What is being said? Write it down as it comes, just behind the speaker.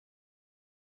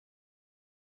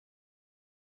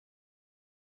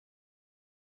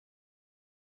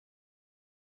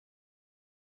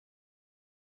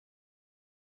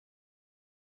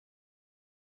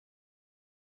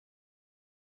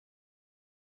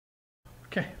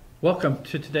Okay, welcome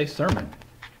to today's sermon.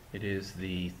 It is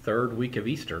the third week of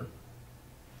Easter.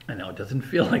 I know it doesn't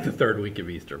feel like the third week of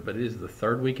Easter, but it is the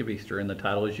third week of Easter, and the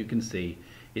title, as you can see,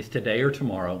 is Today or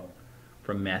Tomorrow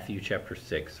from Matthew chapter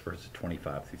 6, verses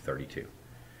 25 through 32.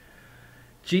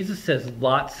 Jesus says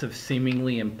lots of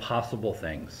seemingly impossible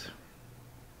things.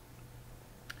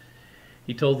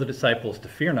 He told the disciples to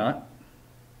fear not.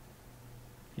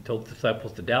 He told the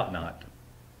disciples to doubt not.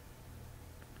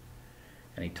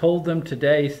 And he told them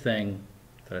today's thing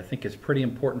that I think is pretty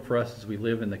important for us as we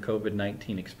live in the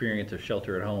COVID-19 experience of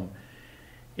shelter at home.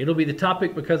 It'll be the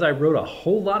topic because I wrote a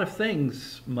whole lot of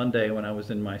things Monday when I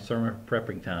was in my sermon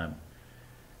prepping time.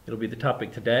 It'll be the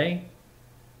topic today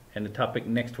and the topic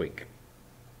next week.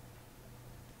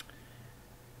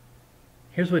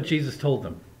 Here's what Jesus told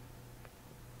them.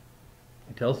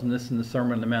 He tells them this in the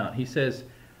Sermon on the Mount. He says,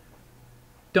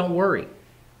 don't worry.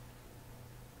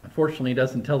 Unfortunately, he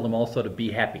doesn't tell them also to be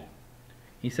happy.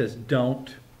 He says,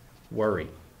 don't worry.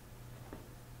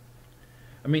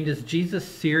 I mean, is Jesus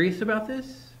serious about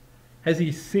this? Has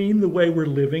he seen the way we're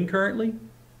living currently?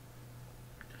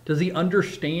 Does he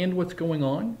understand what's going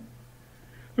on?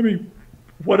 I mean,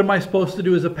 what am I supposed to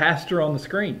do as a pastor on the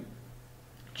screen?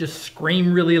 Just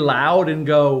scream really loud and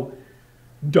go,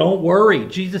 don't worry.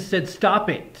 Jesus said, stop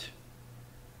it.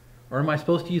 Or am I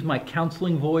supposed to use my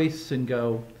counseling voice and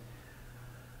go,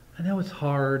 I know it's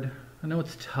hard. I know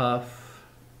it's tough.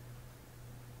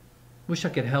 Wish I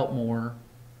could help more.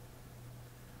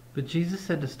 But Jesus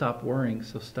said to stop worrying,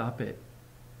 so stop it.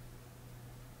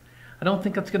 I don't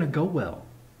think that's going to go well.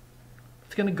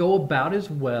 It's going to go about as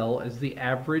well as the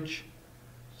average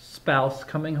spouse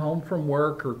coming home from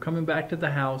work or coming back to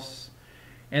the house,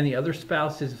 and the other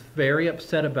spouse is very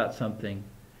upset about something,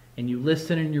 and you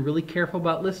listen and you're really careful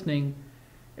about listening,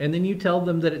 and then you tell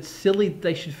them that it's silly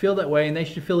they should feel that way and they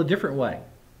should feel a different way.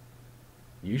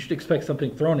 You should expect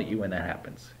something thrown at you when that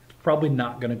happens. It's probably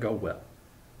not going to go well.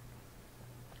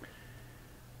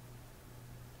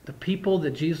 The people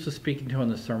that Jesus was speaking to on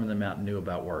the Sermon on the Mount knew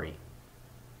about worry.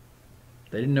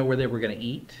 They didn't know where they were going to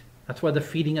eat. That's why the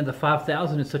feeding of the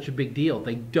 5,000 is such a big deal.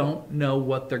 They don't know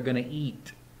what they're going to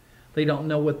eat. They don't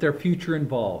know what their future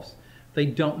involves. They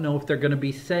don't know if they're going to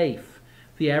be safe.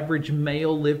 The average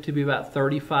male lived to be about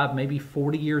 35, maybe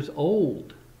 40 years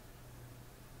old.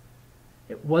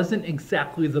 It wasn't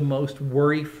exactly the most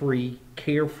worry-free,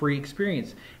 carefree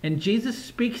experience. And Jesus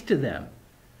speaks to them,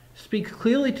 speaks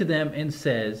clearly to them and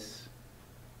says,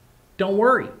 don't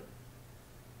worry.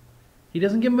 He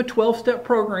doesn't give them a 12-step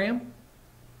program.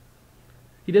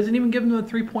 He doesn't even give them a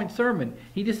 3-point sermon.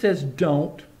 He just says,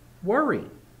 don't worry.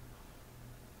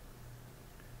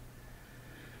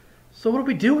 So what do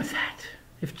we do with that?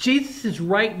 If Jesus is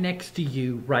right next to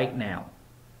you right now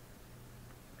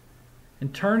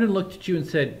and turned and looked at you and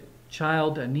said,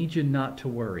 child, I need you not to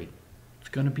worry. It's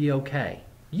going to be okay.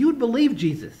 You would believe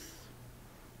Jesus.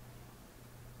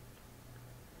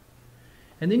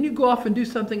 And then you go off and do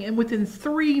something, and within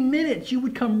 3 minutes you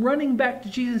would come running back to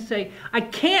Jesus and say, I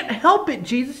can't help it,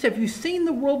 Jesus. Have you seen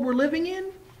the world we're living in?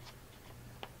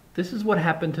 This is what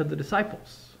happened to the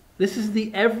disciples. This is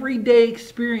the everyday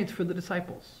experience for the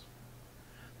disciples.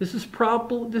 This is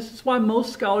why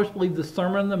most scholars believe the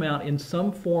Sermon on the Mount in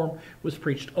some form was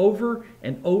preached over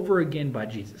and over again by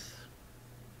Jesus.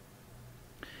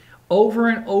 Over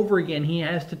and over again, he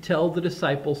has to tell the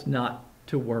disciples not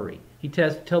to worry. He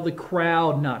has to tell the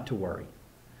crowd not to worry.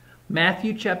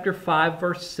 Matthew chapter 5,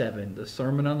 verse 7, the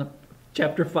Sermon on the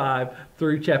chapter 5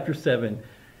 through chapter 7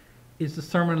 is the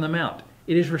Sermon on the Mount.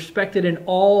 It is respected in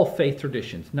all faith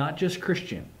traditions, not just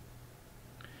Christian.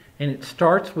 And it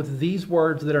starts with these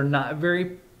words that are not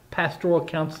very pastoral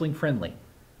counseling friendly.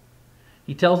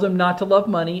 He tells them not to love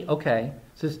money. Okay.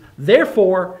 He says,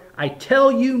 therefore, I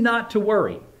tell you not to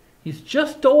worry. He's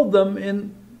just told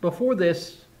them before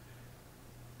this,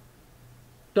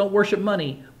 don't worship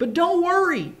money, but don't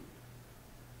worry.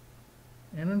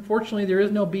 And unfortunately, there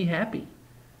is no be happy.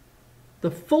 The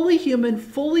fully human,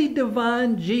 fully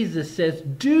divine Jesus says,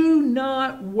 do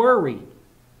not worry.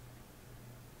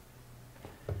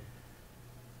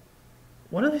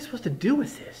 What are they supposed to do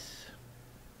with this?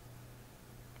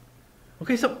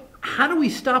 Okay, so how do we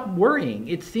stop worrying?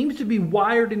 It seems to be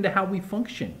wired into how we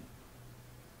function.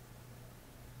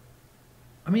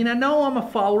 I mean, I know I'm a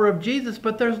follower of Jesus,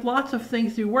 but there's lots of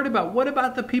things to be worried about. What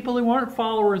about the people who aren't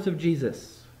followers of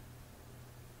Jesus?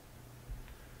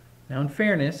 Now, in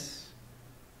fairness,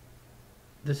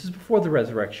 this is before the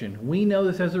resurrection. We know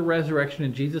this as a resurrection,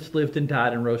 and Jesus lived and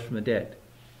died and rose from the dead.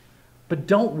 But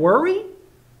don't worry.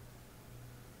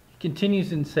 He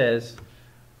continues and says,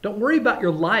 don't worry about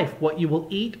your life, what you will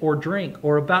eat or drink,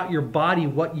 or about your body,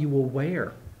 what you will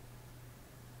wear.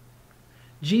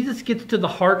 Jesus gets to the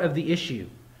heart of the issue.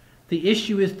 The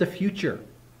issue is the future.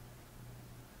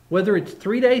 Whether it's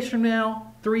 3 days from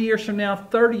now, 3 years from now,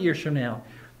 30 years from now,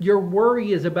 your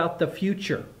worry is about the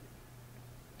future.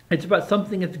 It's about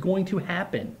something that's going to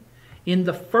happen. In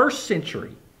the first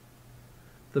century,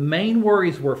 the main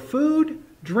worries were food,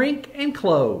 drink, and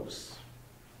clothes.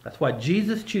 That's why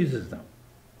Jesus chooses them.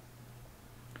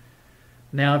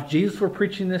 Now, if Jesus were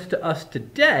preaching this to us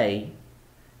today,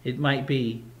 it might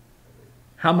be,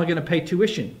 how am I going to pay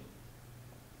tuition?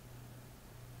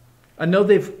 I know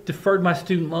they've deferred my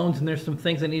student loans and there's some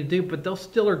things I need to do, but those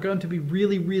still are going to be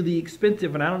really, really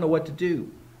expensive and I don't know what to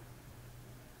do.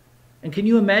 And can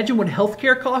you imagine what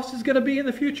healthcare cost is going to be in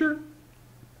the future?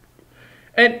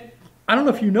 And I don't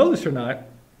know if you know this or not,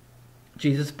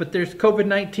 Jesus, but there's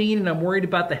COVID-19 and I'm worried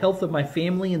about the health of my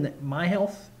family and my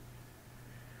health.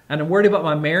 And I'm worried about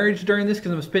my marriage during this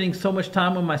because I'm spending so much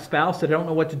time with my spouse that I don't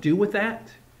know what to do with that.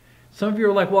 Some of you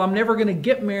are like, well, I'm never going to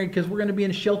get married because we're going to be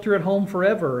in a shelter at home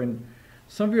forever. And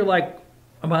some of you are like,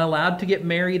 am I allowed to get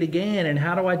married again? And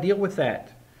how do I deal with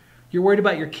that? You're worried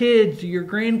about your kids or your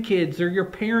grandkids or your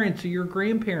parents or your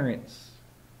grandparents.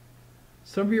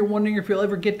 Some of you are wondering if you'll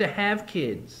ever get to have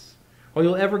kids or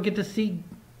you'll ever get to see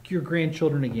your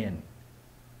grandchildren again.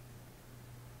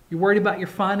 You're worried about your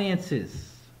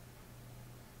finances.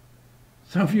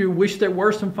 Some of you wish there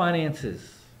were some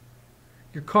finances.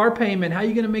 Your car payment, how are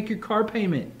you going to make your car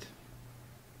payment?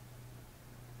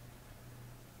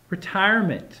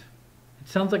 Retirement. It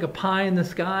sounds like a pie in the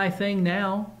sky thing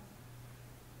now.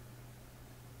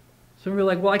 Some of you are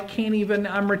like, well,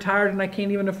 I'm retired and I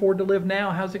can't even afford to live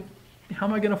now. How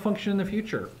am I going to function in the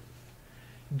future?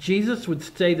 Jesus would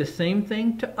say the same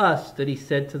thing to us that he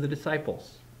said to the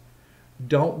disciples.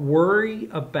 Don't worry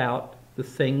about the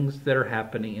things that are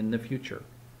happening in the future.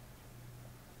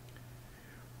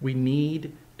 We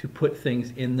need to put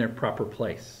things in their proper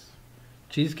place.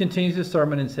 Jesus continues his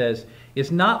sermon and says,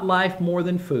 is not life more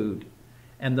than food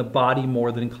and the body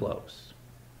more than clothes?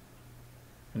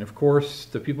 And of course,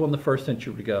 the people in the first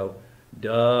century would go,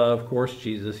 duh, of course,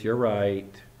 Jesus, you're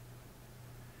right.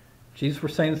 Jesus were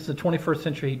saying this in the 21st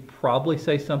century, he'd probably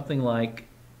say something like,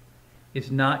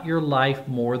 is not your life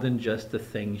more than just the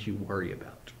things you worry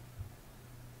about?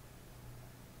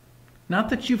 Not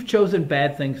that you've chosen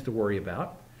bad things to worry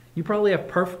about. You probably have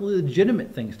perfectly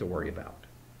legitimate things to worry about.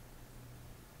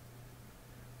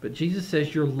 But Jesus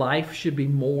says your life should be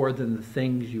more than the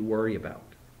things you worry about.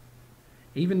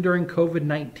 Even during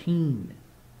COVID-19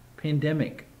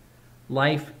 pandemic,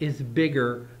 life is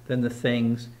bigger than the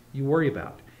things you worry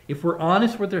about. If we're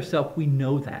honest with ourselves, we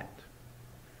know that.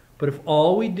 But if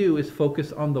all we do is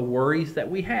focus on the worries that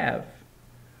we have,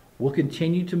 we'll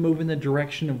continue to move in the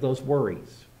direction of those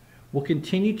worries. We'll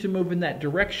continue to move in that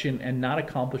direction and not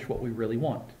accomplish what we really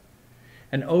want.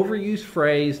 An overused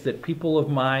phrase that people of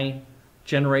my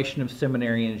generation of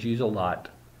seminarians use a lot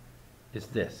is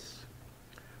this: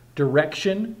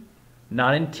 direction,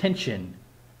 not intention,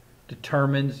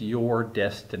 determines your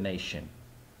destination.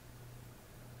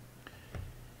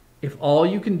 If all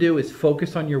you can do is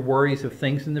focus on your worries of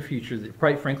things in the future that,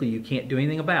 quite frankly, you can't do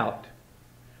anything about,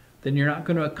 then you're not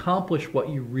going to accomplish what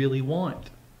you really want.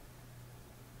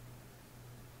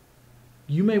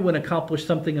 You may want to accomplish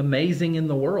something amazing in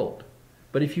the world,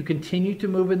 but if you continue to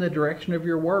move in the direction of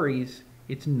your worries,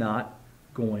 it's not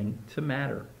going to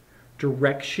matter.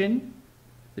 Direction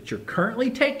that you're currently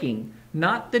taking,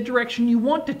 not the direction you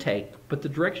want to take, but the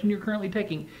direction you're currently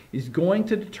taking, is going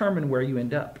to determine where you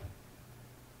end up.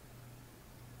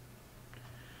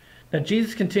 Now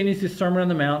Jesus continues his Sermon on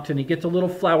the Mount, and he gets a little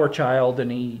flower child,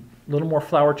 and a little more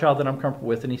flower child than I'm comfortable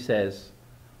with, and he says,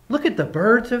 look at the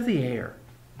birds of the air.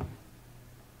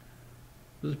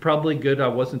 This is probably good. I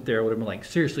wasn't there. I would have been like,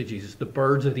 seriously, Jesus, the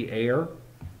birds of the air?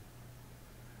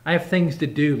 I have things to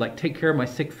do, like take care of my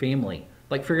sick family,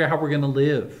 like figure out how we're going to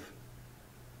live,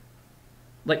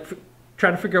 like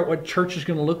try to figure out what church is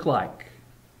going to look like.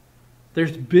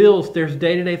 There's bills, there's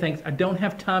day-to-day things. I don't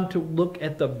have time to look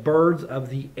at the birds of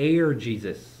the air,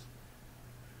 Jesus.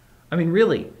 I mean,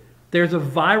 really, there's a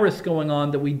virus going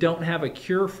on that we don't have a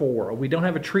cure for, or we don't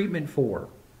have a treatment for.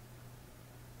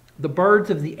 The birds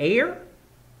of the air?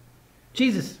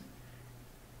 Jesus,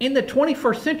 in the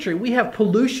 21st century, we have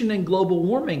pollution and global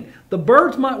warming. The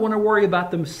birds might want to worry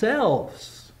about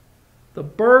themselves. The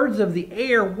birds of the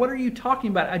air, what are you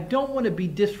talking about? I don't want to be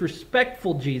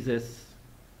disrespectful, Jesus.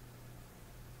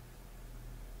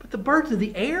 But the birds of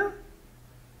the air?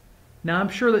 Now, I'm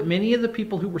sure that many of the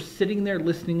people who were sitting there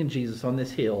listening to Jesus on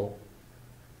this hill,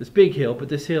 this big hill, but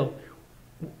this hill,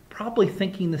 probably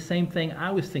thinking the same thing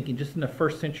I was thinking, just in a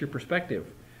first century perspective.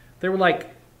 They were like,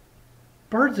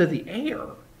 birds of the air?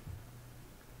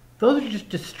 Those are just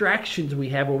distractions we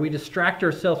have where we distract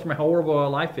ourselves from how horrible our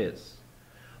life is.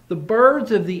 The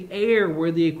birds of the air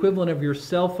were the equivalent of your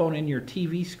cell phone and your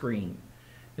TV screen.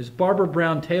 As Barbara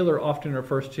Brown Taylor often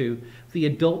refers to, the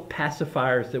adult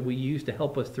pacifiers that we use to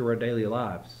help us through our daily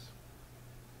lives.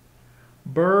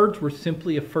 Birds were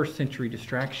simply a first century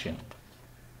distraction.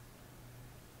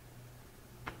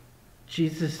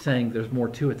 Jesus is saying there's more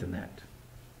to it than that.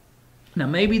 Now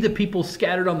maybe the people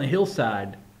scattered on the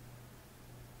hillside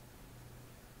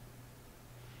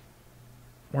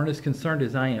weren't as concerned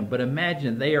as I am, but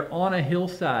imagine they are on a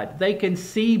hillside. They can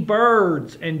see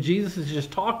birds, and Jesus is just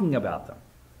talking about them.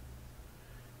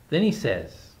 Then he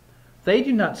says, they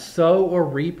do not sow or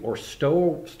reap or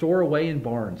store away in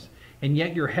barns, and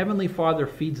yet your heavenly Father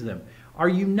feeds them. Are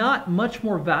you not much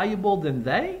more valuable than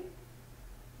they?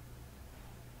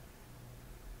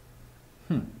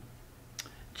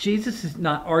 Jesus is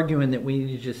not arguing that we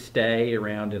need to just stay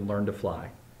around and learn to fly.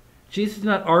 Jesus is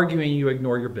not arguing you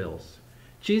ignore your bills.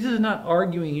 Jesus is not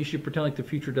arguing you should pretend like the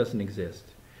future doesn't exist.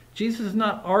 Jesus is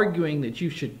not arguing that you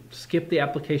should skip the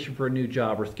application for a new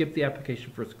job or skip the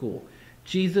application for school.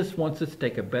 Jesus wants us to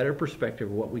take a better perspective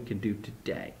of what we can do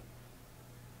today.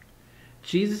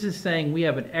 Jesus is saying we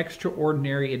have an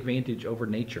extraordinary advantage over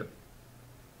nature.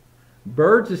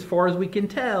 Birds, as far as we can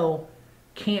tell,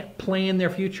 can't plan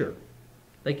their future.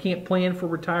 They can't plan for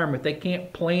retirement. They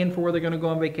can't plan for where they're going to go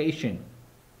on vacation.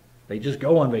 They just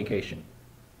go on vacation.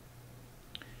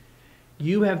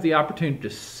 You have the opportunity to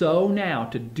sow now,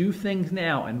 to do things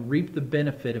now, and reap the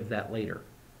benefit of that later.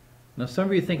 Now, some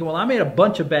of you are thinking, well, I made a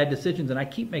bunch of bad decisions, and I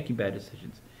keep making bad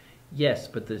decisions. Yes,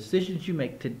 but the decisions you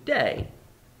make today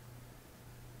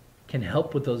can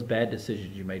help with those bad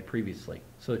decisions you made previously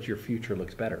so that your future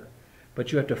looks better.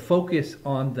 But you have to focus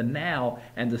on the now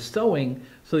and the sowing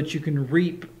so that you can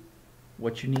reap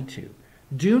what you need to.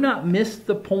 Do not miss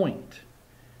the point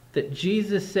that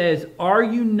Jesus says, are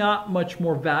you not much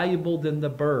more valuable than the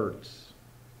birds?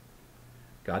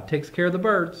 God takes care of the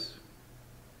birds.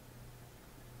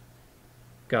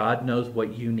 God knows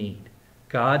what you need.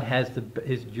 God has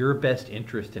your best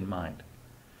interest in mind.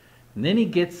 And then he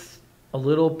gets a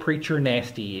little preacher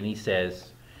nasty and he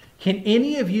says, can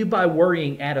any of you by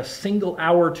worrying add a single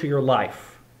hour to your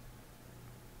life?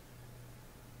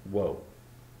 Whoa.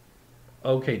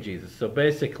 Okay, Jesus. So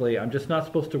basically, I'm just not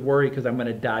supposed to worry because I'm going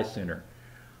to die sooner.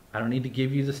 I don't need to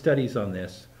give you the studies on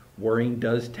this. Worrying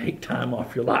does take time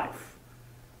off your life.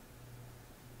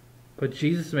 But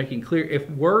Jesus is making clear, if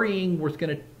worrying was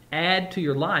going to add to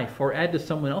your life or add to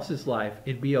someone else's life,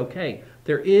 it'd be okay.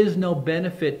 There is no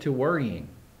benefit to worrying.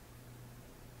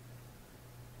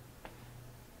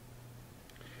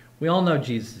 We all know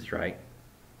Jesus is right.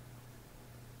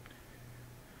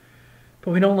 But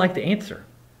we don't like to answer.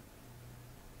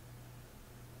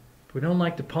 We don't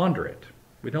like to ponder it.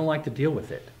 We don't like to deal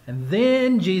with it. And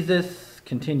then Jesus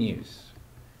continues.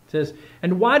 It says,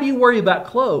 and why do you worry about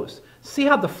clothes? See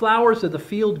how the flowers of the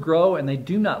field grow and they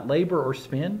do not labor or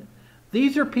spin?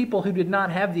 These are people who did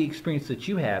not have the experience that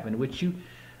you have, in which you,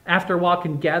 after a while,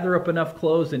 can gather up enough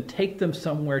clothes and take them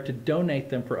somewhere to donate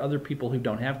them for other people who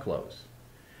don't have clothes.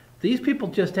 These people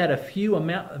just had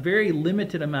a very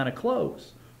limited amount of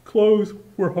clothes. Clothes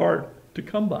were hard to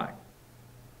come by.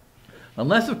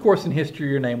 Unless, of course, in history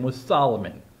your name was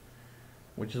Solomon,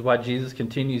 which is why Jesus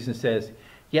continues and says,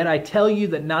 yet I tell you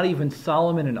that not even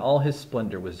Solomon in all his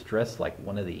splendor was dressed like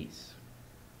one of these.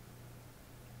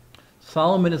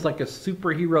 Solomon is like a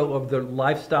superhero of the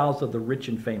lifestyles of the rich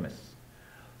and famous.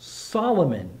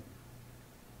 Solomon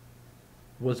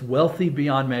was wealthy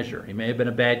beyond measure. He may have been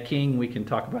a bad king. We can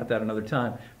talk about that another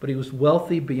time. But he was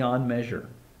wealthy beyond measure.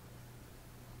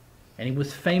 And he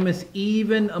was famous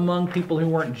even among people who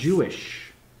weren't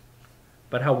Jewish,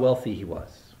 but how wealthy he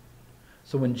was.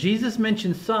 So when Jesus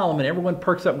mentions Solomon, everyone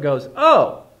perks up and goes,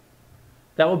 oh,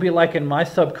 that would be like in my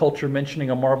subculture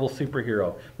mentioning a Marvel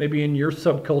superhero. Maybe in your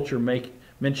subculture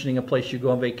mentioning a place you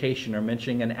go on vacation or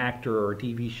mentioning an actor or a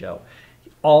TV show.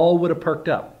 All would have perked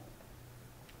up.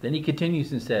 Then he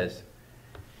continues and says,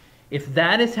 if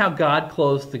that is how God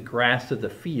clothes the grass of the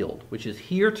field, which is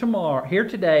here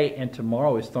today and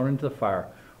tomorrow is thrown into the fire,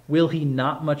 will he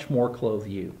not much more clothe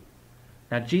you?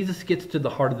 Now Jesus gets to the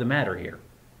heart of the matter here.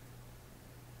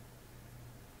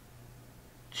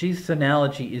 Jesus'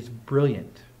 analogy is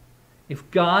brilliant. If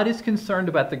God is concerned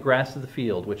about the grass of the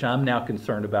field, which I'm now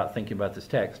concerned about thinking about this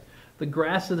text, the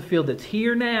grass of the field that's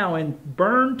here now and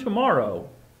burned tomorrow,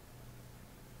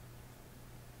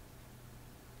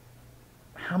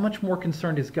 how much more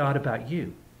concerned is God about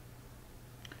you?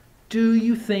 Do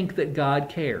you think that God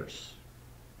cares?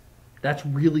 That's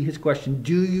really his question.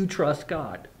 Do you trust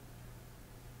God?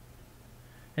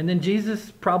 And then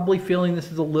Jesus, probably feeling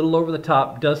this is a little over the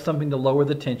top, does something to lower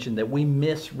the tension that we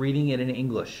miss reading it in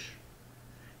English.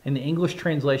 In the English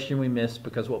translation we miss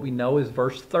because what we know is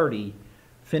verse 30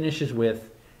 finishes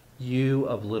with, "You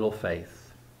of little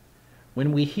faith."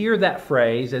 When we hear that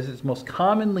phrase, as it's most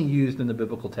commonly used in the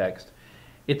biblical text,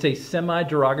 it's a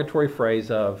semi-derogatory phrase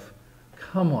of,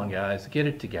 "Come on guys, get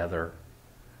it together.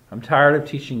 I'm tired of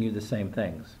teaching you the same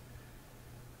things."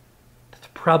 That's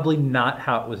probably not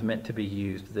how it was meant to be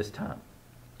used this time.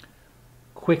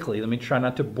 Quickly, let me try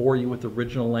not to bore you with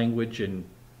original language and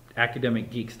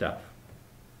academic geek stuff.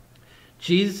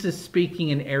 Jesus is speaking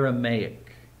in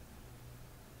Aramaic.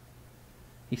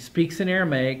 He speaks in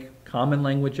Aramaic, common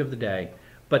language of the day,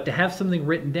 but to have something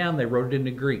written down, they wrote it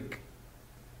into Greek.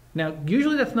 Now,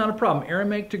 usually that's not a problem.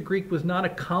 Aramaic to Greek was not a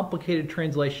complicated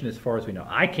translation as far as we know.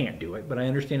 I can't do it, but I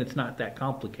understand it's not that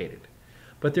complicated.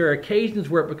 But there are occasions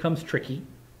where it becomes tricky.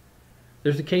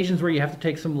 There's occasions where you have to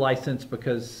take some license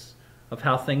because of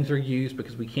how things are used,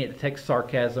 because we can't detect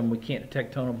sarcasm, we can't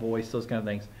detect tone of voice, those kind of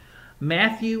things.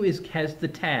 Matthew has the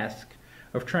task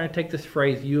of trying to take this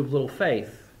phrase, "you of little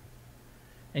faith,"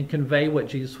 and convey what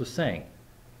Jesus was saying.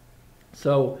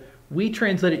 So we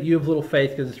translate it, "you of little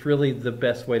faith," because it's really the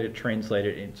best way to translate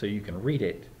it so you can read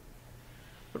it.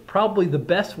 But probably the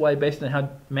best way, based on how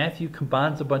Matthew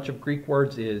combines a bunch of Greek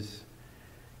words, is,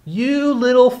 "You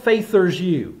little faithers,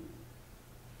 you."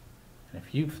 And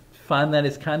if you find that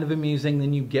is kind of amusing,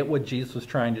 then you get what Jesus was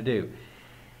trying to do.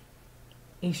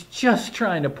 He's just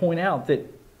trying to point out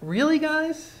that, really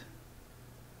guys,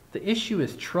 the issue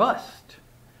is trust.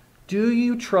 Do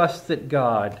you trust that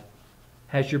God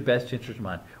has your best interest in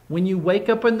mind? When you wake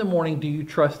up in the morning, do you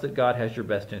trust that God has your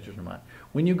best interest in mind?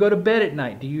 When you go to bed at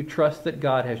night, do you trust that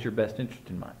God has your best interest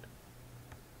in mind?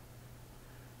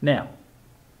 Now,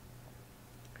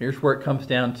 here's where it comes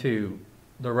down to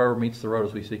the rubber meets the road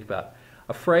as we speak about.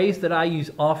 A phrase that I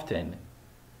use often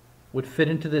would fit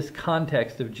into this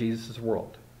context of Jesus'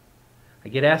 world. I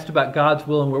get asked about God's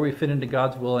will and where we fit into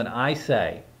God's will, and I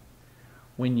say,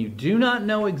 when you do not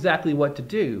know exactly what to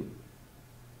do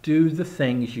the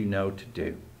things you know to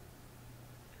do.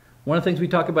 One of the things we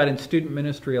talk about in student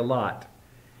ministry a lot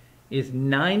is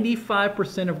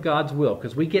 95% of God's will,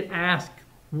 because we get asked,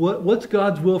 what's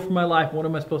God's will for my life? What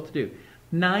am I supposed to do?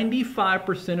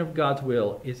 95% of God's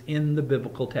will is in the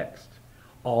biblical text.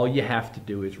 All you have to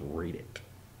do is read it.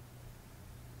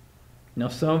 Now,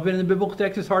 some of it in the biblical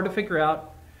text is hard to figure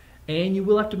out, and you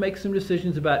will have to make some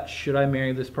decisions about, should I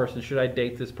marry this person? Should I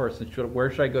date this person? Where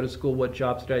should I go to school? What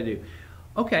jobs should I do?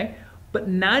 Okay, but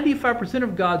 95%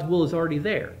 of God's will is already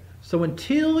there. So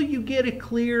until you get a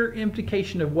clear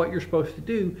implication of what you're supposed to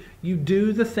do, you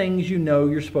do the things you know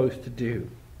you're supposed to do.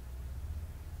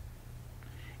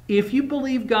 If you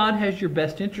believe God has your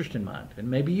best interest in mind, and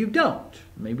maybe you don't,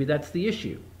 maybe that's the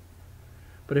issue.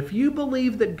 But if you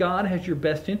believe that God has your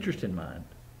best interest in mind,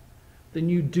 then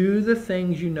you do the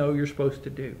things you know you're supposed to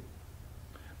do.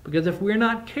 Because if we're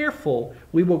not careful,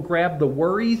 we will grab the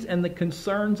worries and the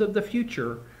concerns of the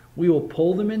future, we will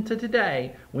pull them into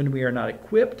today when we are not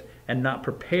equipped and not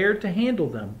prepared to handle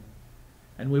them,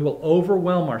 and we will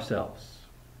overwhelm ourselves.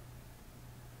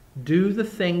 Do the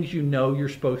things you know you're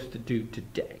supposed to do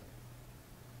today.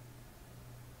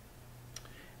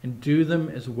 And do them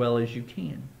as well as you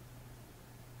can.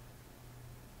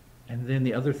 And then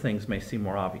the other things may seem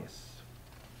more obvious.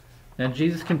 Now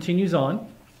Jesus continues on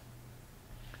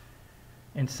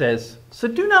and says, so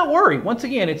do not worry. Once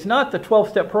again, it's not the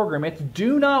 12-step program. It's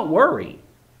do not worry.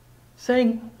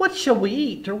 Saying, what shall we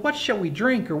eat? Or what shall we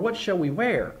drink? Or what shall we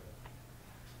wear?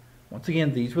 Once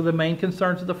again, these were the main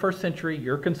concerns of the first century.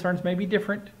 Your concerns may be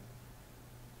different.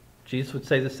 Jesus would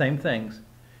say the same things.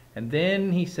 And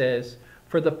then he says,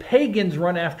 for the pagans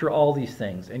run after all these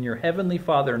things, and your heavenly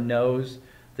Father knows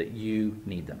that you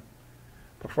need them.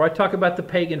 Before I talk about the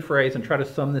pagan phrase and try to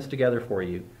sum this together for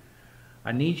you,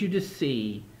 I need you to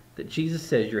see that Jesus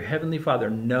says your heavenly Father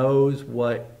knows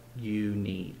what you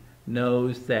need,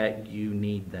 knows that you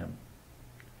need them.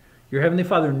 Your heavenly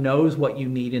Father knows what you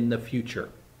need in the future.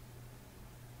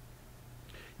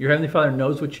 Your heavenly Father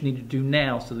knows what you need to do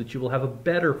now so that you will have a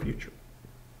better future.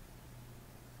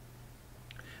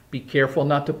 Be careful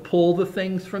not to pull the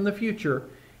things from the future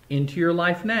into your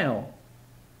life now,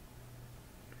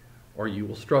 or you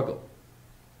will struggle.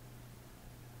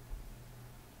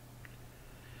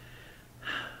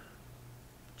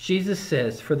 Jesus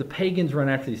says, for the pagans run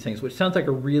after these things, which sounds like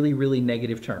a really, really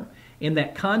negative term. In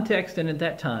that context and at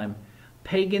that time,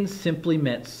 pagans simply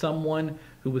meant someone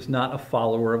who was not a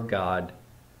follower of God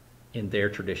in their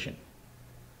tradition.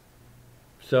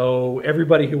 So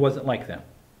everybody who wasn't like them.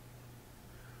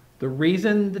 The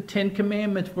reason the Ten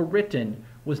Commandments were written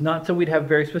was not so we'd have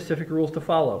very specific rules to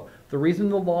follow. The reason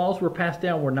the laws were passed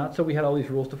down were not so we had all these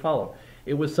rules to follow.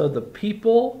 It was so the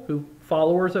people who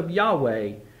followers of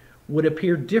Yahweh would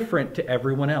appear different to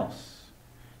everyone else.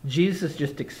 Jesus is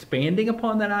just expanding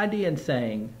upon that idea and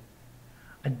saying,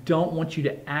 I don't want you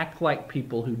to act like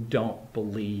people who don't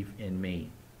believe in me,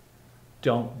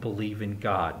 don't believe in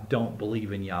God, don't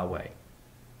believe in Yahweh.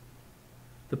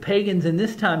 The pagans in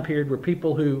this time period were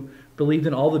people who believed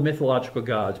in all the mythological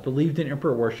gods, believed in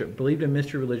emperor worship, believed in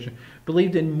mystery religion,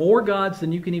 believed in more gods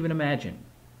than you can even imagine.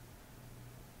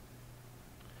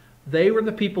 They were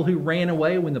the people who ran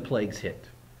away when the plagues hit,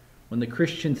 when the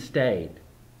Christians stayed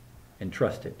and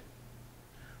trusted.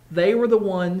 They were the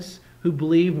ones who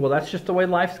believed, well, that's just the way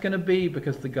life's going to be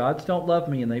because the gods don't love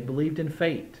me, and they believed in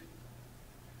fate.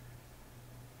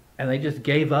 And they just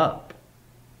gave up.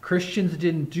 Christians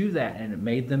didn't do that, and it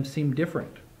made them seem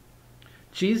different.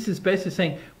 Jesus is basically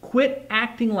saying, quit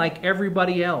acting like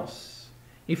everybody else.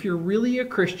 If you're really a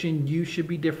Christian, you should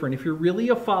be different. If you're really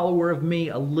a follower of me,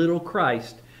 a little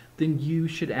Christ, then you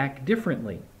should act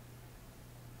differently.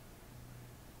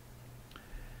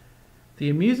 The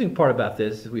amusing part about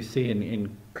this, as we see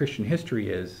in Christian history,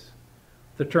 is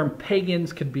the term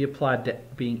pagans could be applied to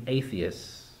being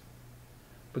atheists,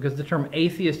 because the term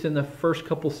atheist in the first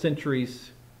couple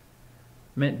centuries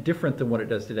meant different than what it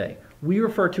does today. We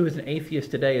refer to as an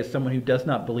atheist today as someone who does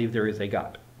not believe there is a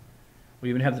God. We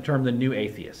even have the term the new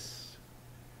atheists.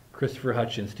 Christopher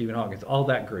Hitchens, Stephen Hawkins, all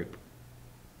that group.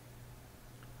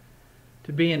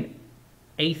 To be an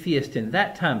atheist in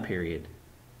that time period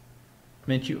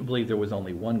meant you believed there was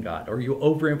only one God, or you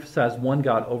overemphasized one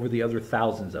God over the other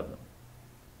thousands of them.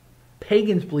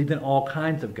 Pagans believed in all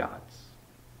kinds of gods.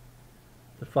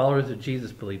 The followers of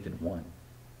Jesus believed in one.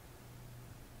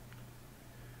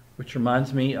 Which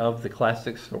reminds me of the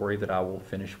classic story that I will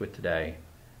finish with today,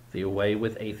 the Away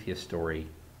with Atheist story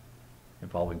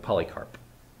involving Polycarp.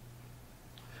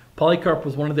 Polycarp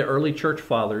was one of the early church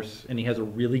fathers, and he has a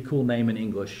really cool name in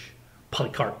English,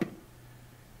 Polycarp.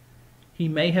 He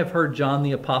may have heard John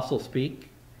the Apostle speak.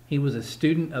 He was a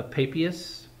student of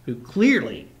Papias, who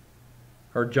clearly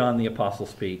heard John the Apostle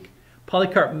speak.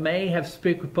 Polycarp may have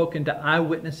spoken to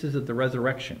eyewitnesses of the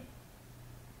resurrection.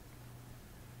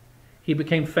 He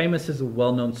became famous as a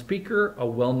well-known speaker, a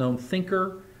well-known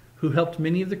thinker, who helped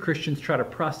many of the Christians try to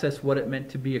process what it meant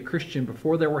to be a Christian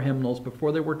before there were hymnals,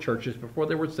 before there were churches, before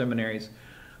there were seminaries,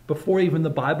 before even the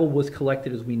Bible was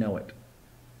collected as we know it.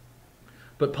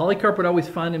 But Polycarp would always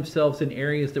find himself in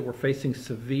areas that were facing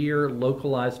severe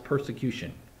localized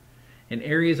persecution, in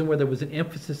areas where there was an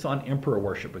emphasis on emperor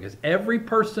worship, because every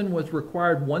person was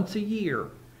required once a year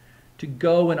to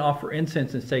go and offer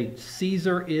incense and say,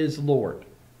 Caesar is Lord.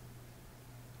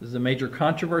 This is a major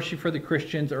controversy for the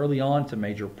Christians early on. It's a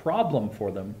major problem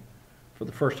for them for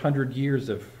the first 100 years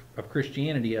of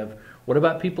Christianity. Of what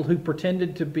about people who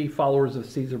pretended to be followers of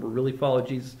Caesar but really followed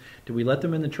Jesus? Do we let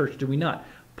them in the church? Do we not?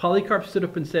 Polycarp stood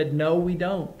up and said, no, we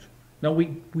don't. No,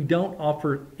 we don't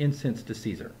offer incense to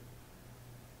Caesar.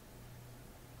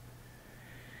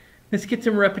 This gets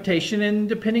him a reputation, and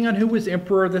depending on who was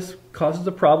emperor, this causes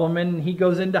a problem, and he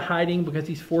goes into hiding because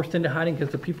he's forced into hiding because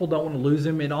the people don't want to lose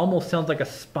him. It almost sounds like a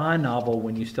spy novel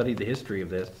when you study the history of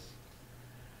this.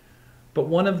 But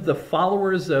one of the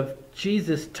followers of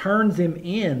Jesus turns him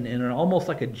in an almost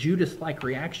like a Judas-like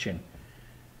reaction.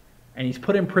 And he's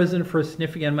put in prison for a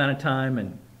significant amount of time,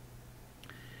 and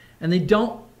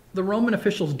the Roman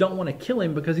officials don't want to kill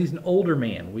him because he's an older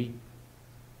man.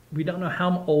 We don't know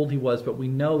how old he was, but we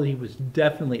know that he was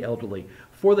definitely elderly.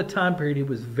 For the time period, he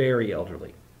was very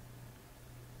elderly.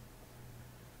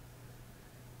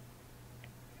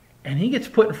 And he gets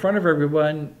put in front of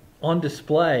everyone on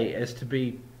display as to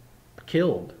be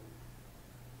killed.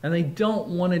 And they don't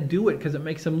want to do it because it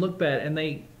makes them look bad. And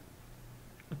the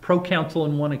proconsul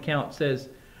in one account says,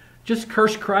 just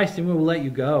curse Christ and we will let you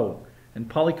go. And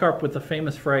Polycarp, with the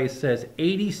famous phrase, says,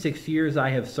 86 years I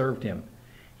have served him.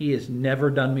 He has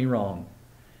never done me wrong.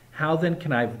 How then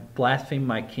can I blaspheme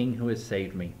my king who has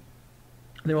saved me?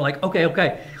 And they were like,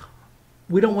 okay,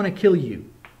 we don't want to kill you.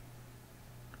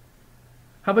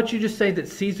 How about you just say that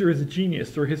Caesar is a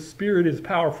genius or his spirit is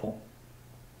powerful?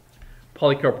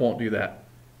 Polycarp won't do that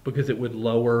because it would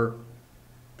lower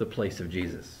the place of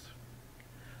Jesus.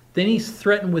 Then he's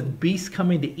threatened with beasts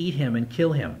coming to eat him and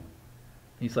kill him.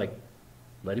 He's like,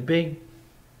 let it be.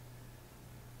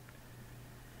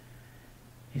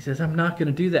 He says, I'm not going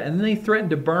to do that. And then they threaten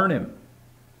to burn him,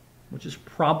 which is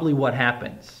probably what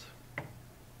happens.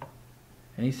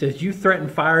 And he says, you threaten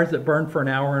fires that burn for an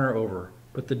hour and are over,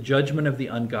 but the judgment of the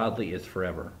ungodly is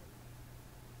forever.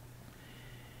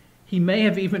 He may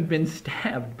have even been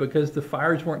stabbed because the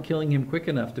fires weren't killing him quick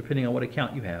enough, depending on what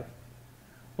account you have.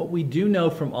 What we do know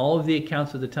from all of the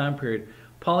accounts of the time period,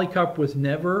 Polycarp was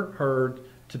never heard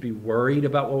to be worried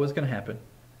about what was going to happen,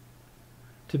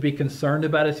 to be concerned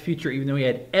about his future, even though he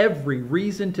had every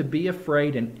reason to be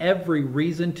afraid and every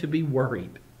reason to be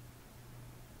worried.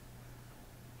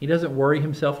 He doesn't worry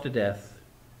himself to death.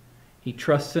 He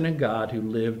trusts in a God who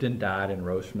lived and died and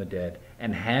rose from the dead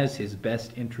and has his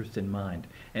best interest in mind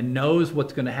and knows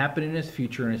what's going to happen in his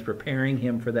future and is preparing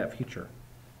him for that future.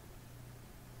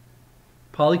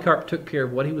 Polycarp took care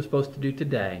of what he was supposed to do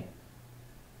today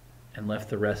and left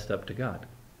the rest up to God.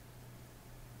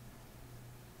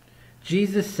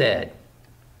 Jesus said,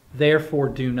 therefore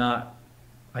do not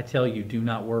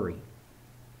worry.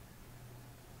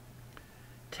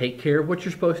 Take care of what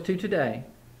you're supposed to today,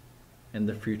 and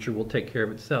the future will take care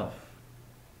of itself.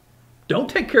 Don't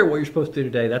take care of what you're supposed to do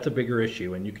today. That's a bigger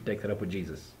issue, and you can take that up with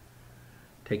Jesus.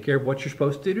 Take care of what you're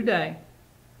supposed to do today,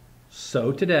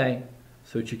 sow today,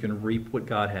 so that you can reap what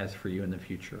God has for you in the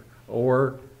future.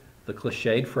 Or the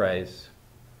cliched phrase,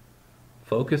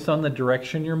 focus on the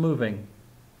direction you're moving,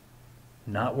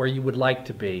 not where you would like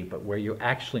to be, but where you're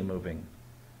actually moving,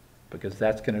 because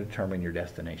that's going to determine your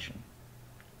destination.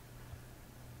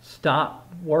 Stop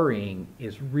worrying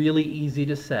is really easy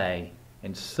to say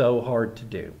and so hard to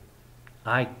do.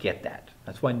 I get that.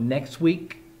 That's why next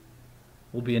week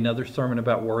will be another sermon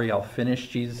about worry. I'll finish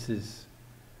Jesus'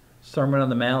 Sermon on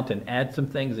the Mount and add some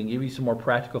things and give you some more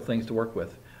practical things to work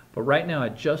with. But right now, I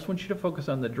just want you to focus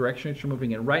on the direction that you're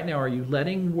moving in. Right now, are you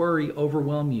letting worry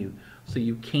overwhelm you so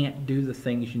you can't do the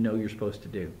things you know you're supposed to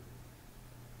do?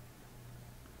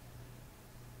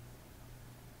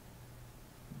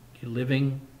 You're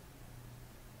living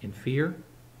in fear,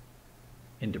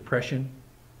 in depression,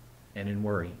 and in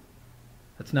worry.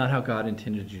 That's not how God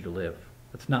intended you to live.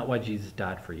 That's not why Jesus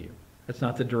died for you. That's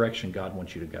not the direction God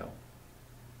wants you to go.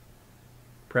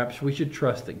 Perhaps we should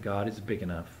trust that God is big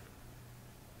enough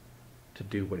to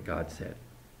do what God said.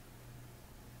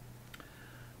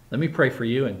 Let me pray for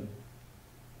you, and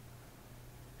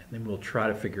then we'll try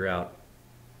to figure out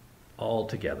all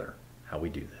together how we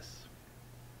do this.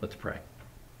 Let's pray.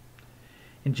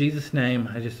 In Jesus' name,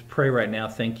 I just pray right now,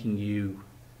 thanking you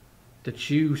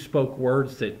that you spoke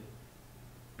words that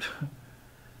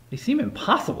they seem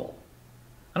impossible.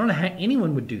 I don't know how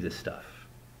anyone would do this stuff.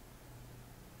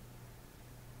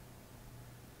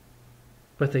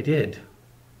 But they did.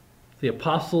 The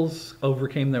apostles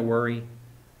overcame their worry.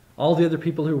 All the other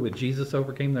people who were with Jesus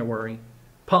overcame their worry.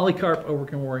 Polycarp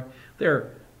overcame worry. There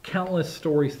are countless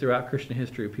stories throughout Christian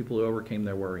history of people who overcame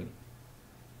their worry.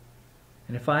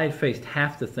 And if I had faced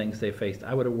half the things they faced,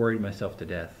 I would have worried myself to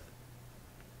death.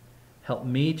 Help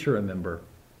me to remember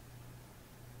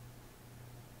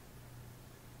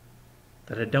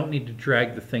that I don't need to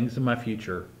drag the things in my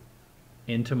future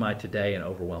into my today and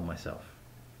overwhelm myself.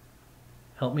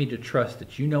 Help me to trust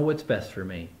that you know what's best for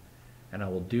me, and I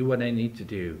will do what I need to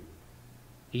do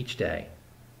each day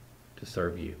to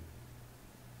serve you.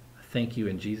 I thank you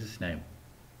in Jesus' name.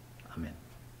 Amen.